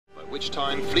which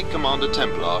time Fleet Commander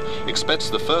Templar expects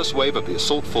the first wave of the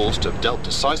assault force to have dealt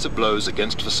decisive blows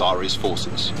against Vasari's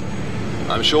forces.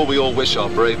 I'm sure we all wish our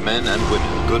brave men and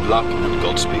women good luck and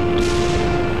Godspeed.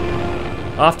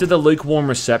 After the lukewarm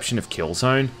reception of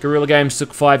Killzone, Guerrilla Games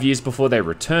took 5 years before they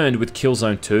returned with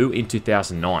Killzone 2 in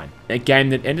 2009, a game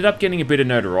that ended up getting a bit of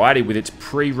notoriety with its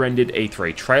pre-rendered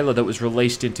E3 trailer that was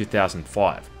released in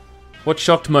 2005. What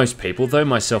shocked most people, though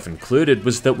myself included,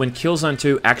 was that when Killzone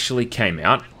 2 actually came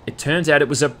out, it turns out it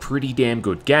was a pretty damn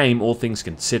good game, all things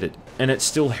considered, and it's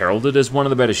still heralded as one of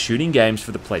the better shooting games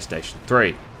for the PlayStation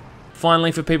 3.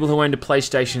 Finally, for people who owned a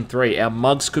PlayStation 3, our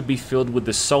mugs could be filled with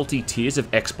the salty tears of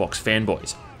Xbox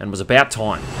fanboys, and was about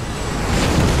time.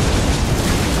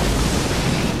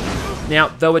 Now,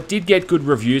 though it did get good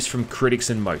reviews from critics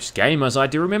and most gamers, I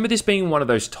do remember this being one of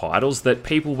those titles that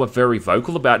people were very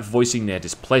vocal about voicing their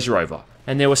displeasure over,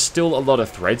 and there were still a lot of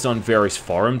threads on various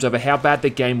forums over how bad the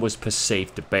game was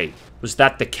perceived to be. Was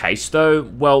that the case though?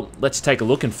 Well, let's take a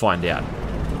look and find out.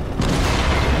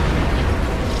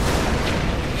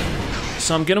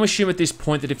 So I'm going to assume at this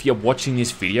point that if you're watching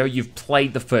this video, you've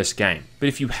played the first game, but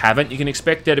if you haven't, you can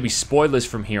expect there to be spoilers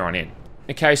from here on in.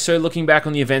 Okay, so looking back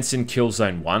on the events in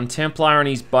Killzone 1, Templar and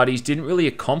his buddies didn't really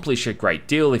accomplish a great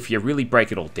deal if you really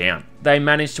break it all down. They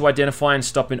managed to identify and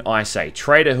stop an ISA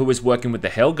traitor who was working with the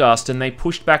Helghast, and they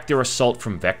pushed back their assault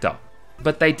from Vekta.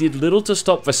 But they did little to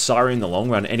stop Vasari in the long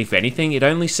run, and if anything, it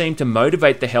only seemed to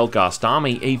motivate the Helghast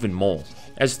army even more,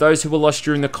 as those who were lost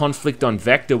during the conflict on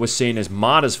Vekta were seen as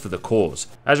martyrs for the cause.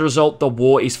 As a result, the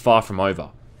war is far from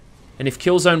over. And if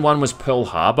Killzone 1 was Pearl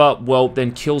Harbor, well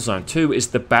then Killzone 2 is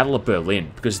the Battle of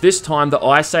Berlin, because this time the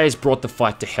ISA has brought the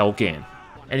fight to Helghan.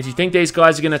 And if you think these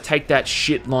guys are going to take that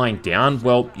shit lying down,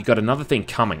 well, you got another thing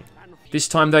coming. This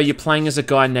time though, you're playing as a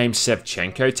guy named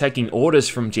Sevchenko, taking orders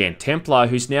from Jan Templar,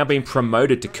 who's now been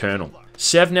promoted to Colonel.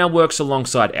 Sev now works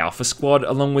alongside Alpha Squad,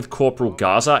 along with Corporal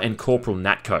Gaza and Corporal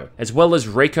Natko, as well as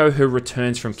Rico, who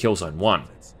returns from Killzone 1.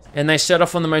 And they set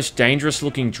off on the most dangerous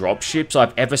looking dropships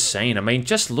I've ever seen. I mean,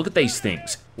 just look at these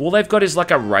things. All they've got is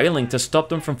like a railing to stop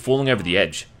them from falling over the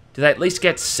edge. Do they at least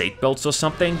get seatbelts or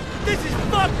something? This is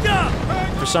fucked up!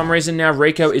 For some reason now,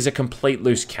 Rico is a complete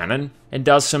loose cannon, and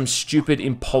does some stupid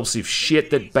impulsive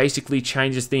shit that basically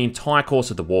changes the entire course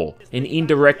of the war, and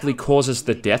indirectly causes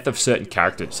the death of certain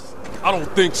characters. I don't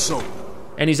think so.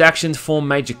 And his actions form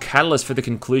major catalysts for the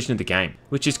conclusion of the game,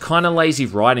 which is kinda lazy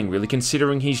writing really,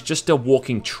 considering he's just a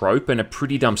walking trope and a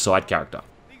pretty dumb side character.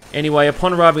 Anyway,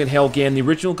 upon arriving at Helghan, the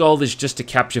original goal is just to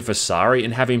capture Vasari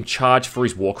and have him charged for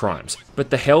his war crimes.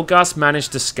 But the Helghast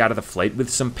managed to scatter the fleet with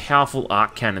some powerful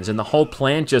arc cannons, and the whole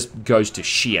plan just goes to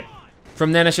shit.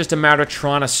 From then it's just a matter of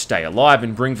trying to stay alive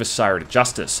and bring Vasari to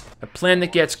justice, a plan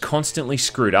that gets constantly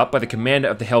screwed up by the commander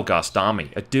of the Helghast army,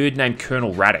 a dude named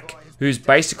Colonel Radek, who's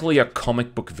basically a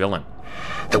comic book villain.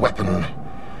 The weapon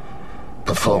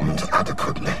performed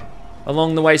adequately.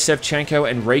 Along the way, Sevchenko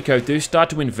and Rico do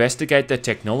start to investigate the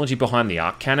technology behind the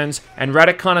arc cannons, and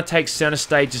Radek kinda takes center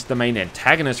stage as the main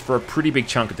antagonist for a pretty big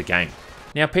chunk of the game.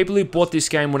 Now, people who bought this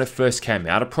game when it first came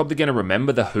out are probably going to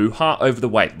remember the hoo-ha over the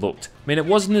way it looked. I mean, it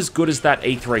wasn't as good as that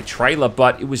E3 trailer,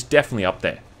 but it was definitely up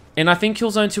there. And I think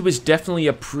Killzone 2 is definitely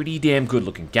a pretty damn good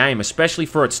looking game, especially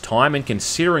for its time and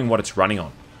considering what it's running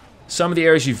on. Some of the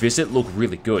areas you visit look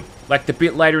really good, like the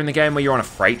bit later in the game where you're on a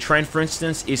freight train for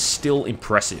instance is still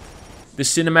impressive. The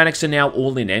cinematics are now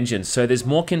all in engine, so there's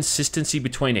more consistency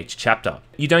between each chapter.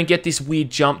 You don't get this weird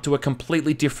jump to a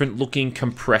completely different looking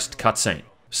compressed cutscene.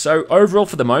 So overall,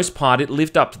 for the most part, it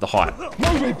lived up to the hype.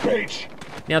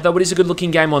 Now, though it is a good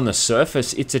looking game on the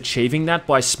surface, it's achieving that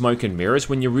by smoke and mirrors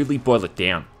when you really boil it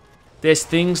down. There's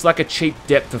things like a cheap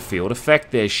depth of field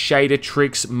effect, there's shader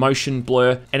tricks, motion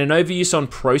blur, and an overuse on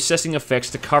processing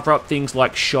effects to cover up things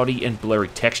like shoddy and blurry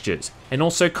textures, and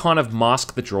also kind of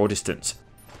mask the draw distance.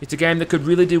 It's a game that could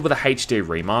really do with a HD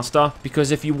remaster,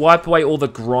 because if you wipe away all the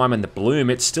grime and the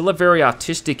bloom, it's still a very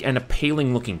artistic and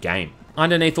appealing looking game,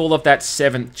 underneath all of that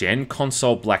 7th gen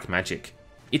console black magic.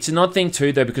 It's an odd thing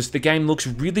too though, because the game looks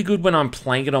really good when I'm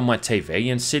playing it on my TV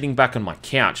and sitting back on my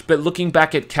couch, but looking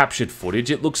back at captured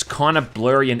footage, it looks kinda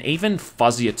blurry and even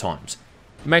fuzzy at times.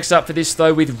 It makes up for this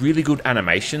though with really good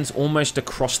animations almost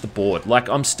across the board. Like,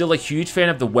 I'm still a huge fan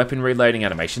of the weapon reloading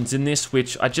animations in this,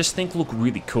 which I just think look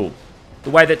really cool. The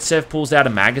way that Sev pulls out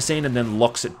a magazine and then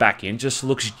locks it back in just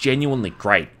looks genuinely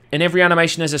great. And every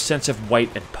animation has a sense of weight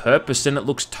and purpose, and it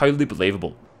looks totally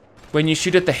believable. When you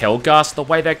shoot at the Helghast, the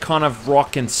way they kind of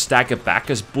rock and stagger back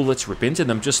as bullets rip into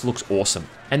them just looks awesome.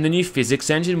 And the new physics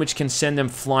engine, which can send them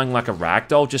flying like a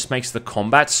ragdoll, just makes the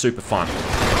combat super fun.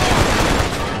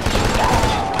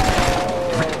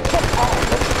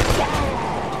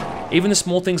 Even the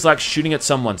small things like shooting at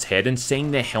someone's head and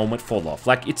seeing their helmet fall off.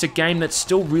 Like, it's a game that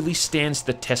still really stands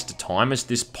the test of time as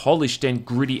this polished and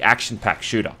gritty action-packed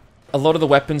shooter. A lot of the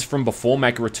weapons from before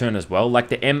make a return as well, like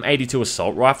the M82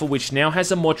 assault rifle, which now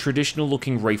has a more traditional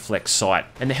looking reflex sight,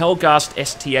 and the Helghast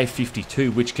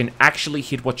STA-52, which can actually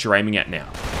hit what you're aiming at now.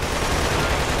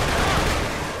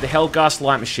 The Helghast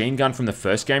light machine gun from the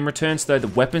first game returns, though the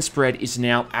weapon spread is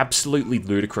now absolutely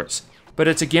ludicrous. But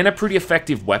it's again a pretty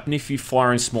effective weapon if you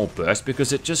fire in small bursts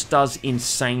because it just does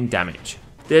insane damage.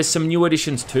 There's some new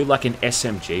additions too, like an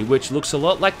SMG, which looks a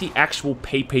lot like the actual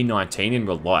PP-19 in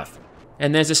real life.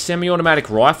 And there's a semi-automatic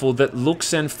rifle that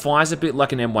looks and fires a bit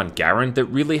like an M1 Garand that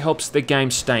really helps the game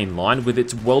stay in line with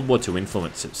its World War II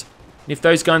influences. And if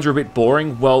those guns are a bit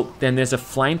boring, well, then there's a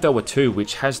flamethrower too,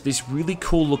 which has this really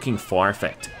cool looking fire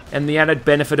effect. And the added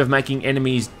benefit of making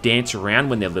enemies dance around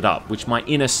when they're lit up, which my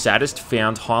inner sadist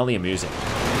found highly amusing.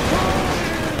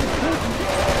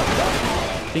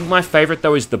 I think my favourite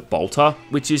though is the bolter,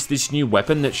 which is this new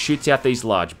weapon that shoots out these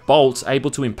large bolts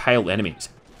able to impale enemies.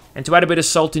 And to add a bit of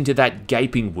salt into that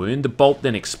gaping wound, the bolt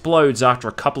then explodes after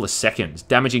a couple of seconds,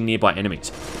 damaging nearby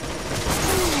enemies.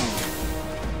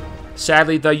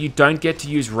 Sadly though, you don't get to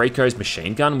use Rico's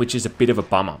machine gun, which is a bit of a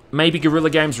bummer. Maybe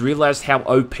Guerrilla Games realised how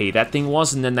OP that thing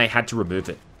was and then they had to remove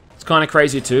it. It's kind of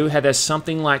crazy too, how there's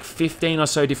something like 15 or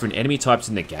so different enemy types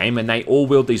in the game and they all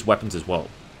wield these weapons as well.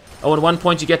 Oh, at one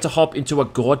point you get to hop into a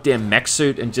goddamn mech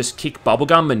suit and just kick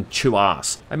bubblegum and chew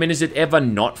ass. I mean, is it ever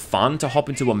not fun to hop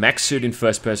into a mech suit in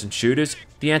first-person shooters?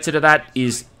 The answer to that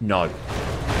is no.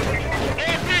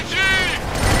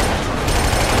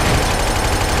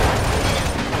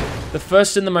 The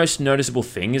first and the most noticeable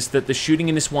thing is that the shooting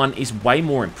in this one is way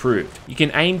more improved. You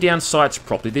can aim down sights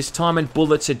properly this time and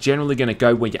bullets are generally going to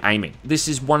go where you're aiming. This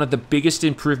is one of the biggest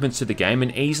improvements to the game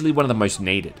and easily one of the most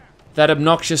needed. That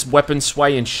obnoxious weapon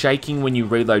sway and shaking when you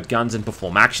reload guns and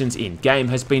perform actions in-game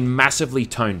has been massively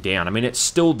toned down. I mean, it's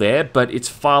still there, but it's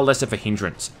far less of a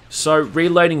hindrance. So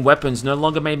reloading weapons no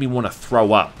longer made me want to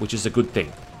throw up, which is a good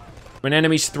thing. When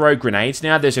enemies throw grenades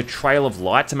now, there's a trail of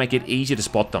light to make it easier to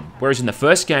spot them. Whereas in the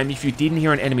first game, if you didn't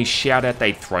hear an enemy shout out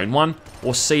they'd thrown one,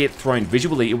 or see it thrown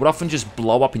visually, it would often just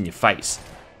blow up in your face.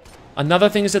 Another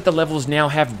thing is that the levels now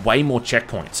have way more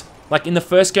checkpoints. Like in the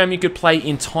first game, you could play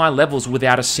entire levels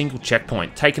without a single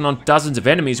checkpoint, taking on dozens of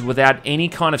enemies without any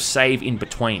kind of save in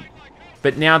between.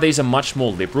 But now these are much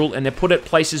more liberal and they're put at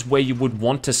places where you would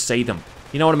want to see them.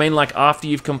 You know what I mean? Like after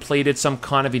you've completed some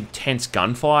kind of intense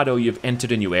gunfight or you've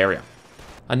entered a new area.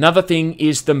 Another thing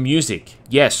is the music.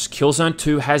 Yes, Killzone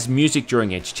 2 has music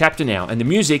during each chapter now, and the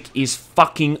music is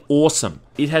fucking awesome.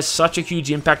 It has such a huge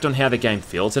impact on how the game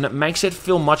feels, and it makes it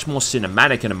feel much more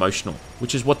cinematic and emotional,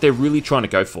 which is what they're really trying to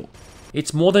go for.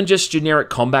 It's more than just generic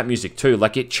combat music too,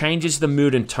 like it changes the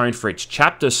mood and tone for each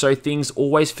chapter, so things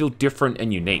always feel different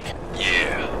and unique.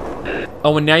 Yeah.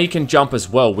 Oh, and now you can jump as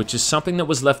well, which is something that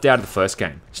was left out of the first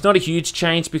game. It's not a huge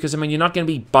change because, I mean, you're not going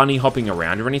to be bunny hopping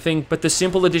around or anything, but the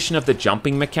simple addition of the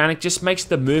jumping mechanic just makes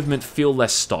the movement feel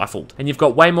less stifled, and you've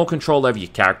got way more control over your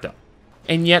character.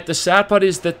 And yet, the sad part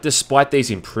is that despite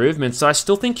these improvements, I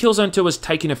still think Killzone 2 has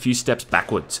taken a few steps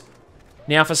backwards.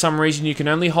 Now, for some reason, you can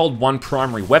only hold one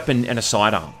primary weapon and a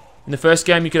sidearm. In the first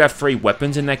game, you could have 3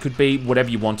 weapons and they could be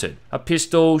whatever you wanted. A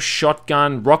pistol,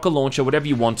 shotgun, rocket launcher, whatever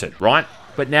you wanted, right?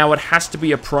 But now it has to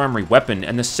be a primary weapon,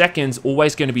 and the second's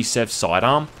always going to be Sev's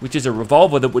sidearm, which is a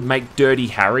revolver that would make Dirty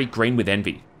Harry green with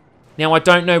envy. Now, I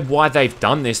don't know why they've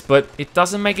done this, but it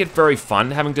doesn't make it very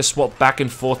fun having to swap back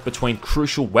and forth between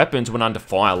crucial weapons when under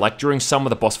fire, like during some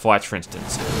of the boss fights, for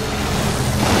instance.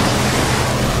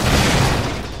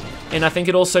 And I think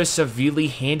it also severely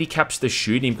handicaps the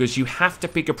shooting because you have to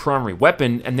pick a primary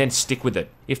weapon and then stick with it.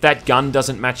 If that gun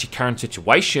doesn't match your current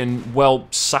situation, well,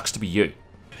 sucks to be you.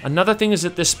 Another thing is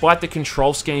that despite the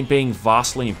control scheme being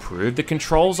vastly improved, the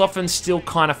controls often still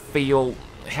kind of feel...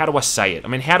 how do I say it? I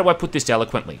mean, how do I put this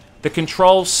eloquently? The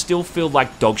controls still feel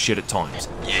like dog shit at times.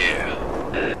 Yeah.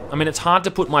 I mean, it's hard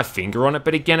to put my finger on it,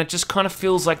 but again, it just kind of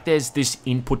feels like there's this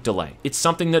input delay. It's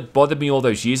something that bothered me all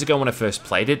those years ago when I first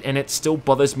played it, and it still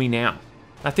bothers me now.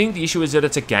 I think the issue is that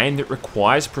it's a game that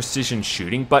requires precision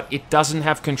shooting, but it doesn't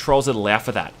have controls that allow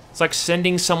for that. It's like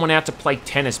sending someone out to play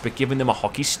tennis, but giving them a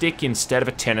hockey stick instead of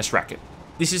a tennis racket.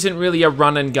 This isn't really a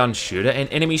run and gun shooter, and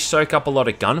enemies soak up a lot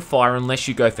of gunfire unless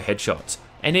you go for headshots.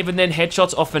 And even then,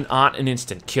 headshots often aren't an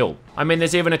instant kill. I mean,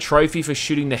 there's even a trophy for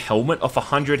shooting the helmet off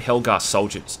 100 Helghast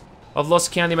soldiers. I've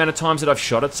lost count the amount of times that I've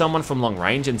shot at someone from long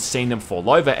range and seen them fall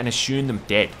over and assumed them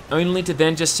dead, only to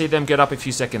then just see them get up a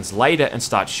few seconds later and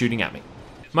start shooting at me.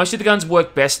 Most of the guns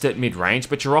work best at mid-range,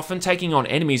 but you're often taking on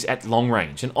enemies at long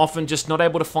range, and often just not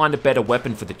able to find a better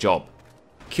weapon for the job.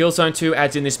 Killzone 2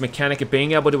 adds in this mechanic of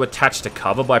being able to attach to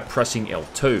cover by pressing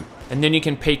L2, and then you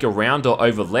can peek around or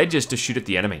over ledges to shoot at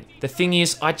the enemy. The thing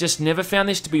is, I just never found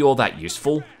this to be all that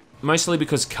useful, mostly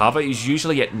because cover is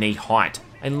usually at knee height,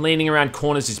 and leaning around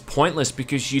corners is pointless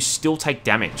because you still take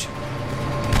damage.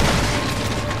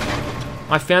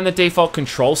 I found the default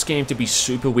control scheme to be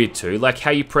super weird too, like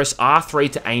how you press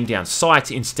R3 to aim down sights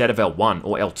instead of L1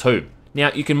 or L2. Now,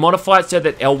 you can modify it so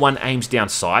that L1 aims down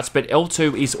sights, but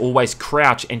L2 is always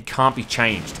crouch and can't be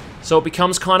changed. So it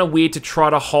becomes kind of weird to try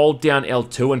to hold down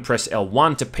L2 and press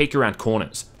L1 to peek around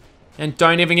corners. And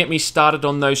don't even get me started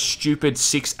on those stupid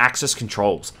 6-axis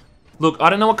controls. Look, I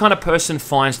don't know what kind of person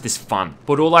finds this fun,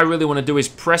 but all I really want to do is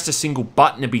press a single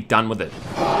button and be done with it.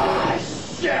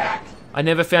 I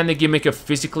never found the gimmick of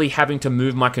physically having to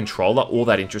move my controller all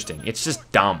that interesting. It's just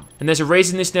dumb. And there's a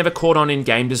reason this never caught on in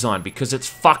game design, because it's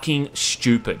fucking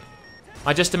stupid.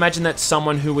 I just imagine that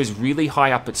someone who was really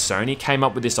high up at Sony came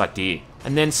up with this idea,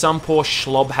 and then some poor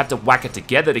schlob had to whack it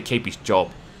together to keep his job.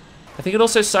 I think it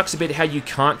also sucks a bit how you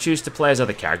can't choose to play as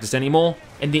other characters anymore,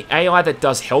 and the AI that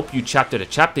does help you chapter to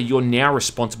chapter you're now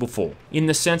responsible for, in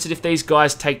the sense that if these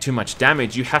guys take too much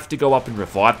damage you have to go up and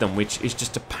revive them, which is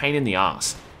just a pain in the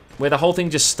ass. Where the whole thing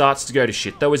just starts to go to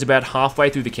shit though is about halfway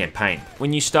through the campaign,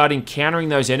 when you start encountering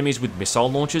those enemies with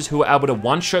missile launchers who are able to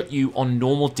one-shot you on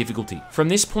normal difficulty. From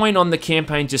this point on, the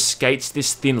campaign just skates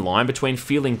this thin line between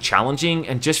feeling challenging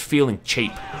and just feeling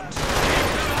cheap.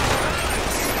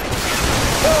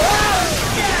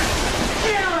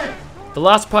 The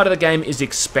last part of the game is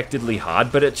expectedly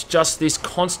hard, but it's just this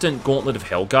constant gauntlet of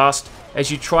Helghast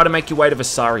as you try to make your way to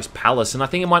Visari's palace, and I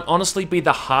think it might honestly be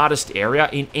the hardest area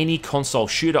in any console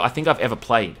shooter I think I've ever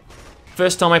played.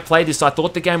 First time I played this, I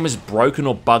thought the game was broken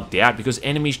or bugged out because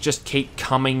enemies just keep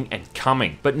coming and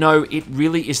coming, but no, it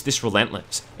really is this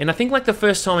relentless. And I think like the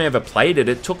first time I ever played it,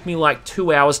 it took me like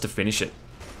 2 hours to finish it.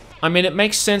 I mean, it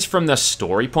makes sense from the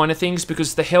story point of things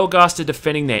because the Helghast are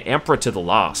defending their emperor to the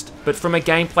last, but from a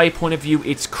gameplay point of view,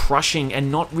 it's crushing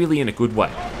and not really in a good way.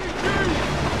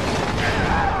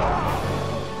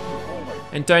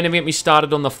 And don't even get me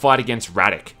started on the fight against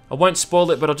Radek. I won't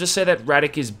spoil it, but I'll just say that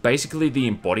Radek is basically the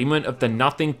embodiment of the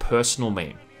nothing personal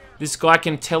meme. This guy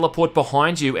can teleport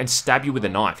behind you and stab you with a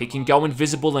knife. He can go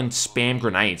invisible and spam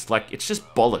grenades. Like, it's just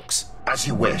bollocks. As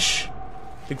you wish.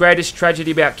 The greatest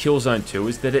tragedy about Killzone 2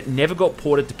 is that it never got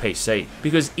ported to PC,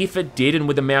 because if it did and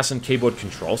with a mouse and keyboard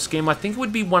control scheme, I think it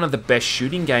would be one of the best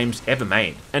shooting games ever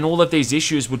made, and all of these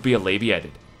issues would be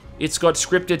alleviated. It's got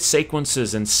scripted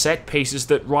sequences and set pieces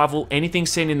that rival anything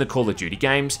seen in the Call of Duty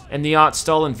games, and the art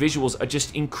style and visuals are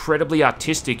just incredibly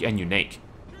artistic and unique.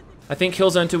 I think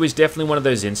Killzone 2 is definitely one of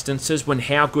those instances when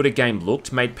how good a game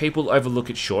looked made people overlook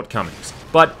its shortcomings.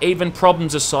 But even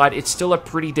problems aside, it's still a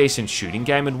pretty decent shooting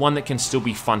game and one that can still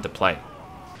be fun to play.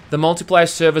 The multiplayer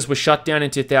servers were shut down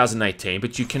in 2018,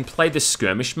 but you can play the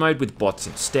skirmish mode with bots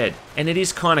instead. And it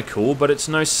is kinda cool, but it's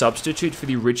no substitute for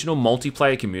the original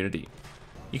multiplayer community.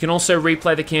 You can also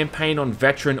replay the campaign on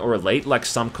Veteran or Elite like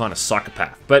some kind of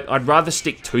psychopath, but I'd rather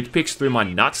stick toothpicks through my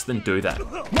nuts than do that.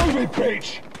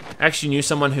 I actually knew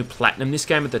someone who platinumed this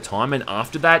game at the time, and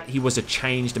after that, he was a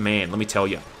changed man, let me tell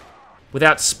you.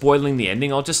 Without spoiling the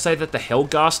ending, I'll just say that the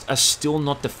Helghast are still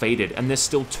not defeated, and there's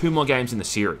still 2 more games in the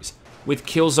series, with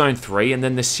Killzone 3, and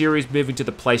then the series moving to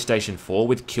the PlayStation 4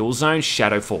 with Killzone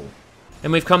Shadowfall.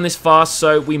 And we've come this far,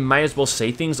 so we may as well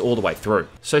see things all the way through.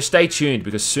 So stay tuned,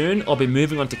 because soon I'll be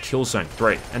moving on to Killzone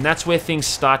 3, and that's where things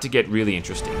start to get really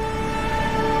interesting.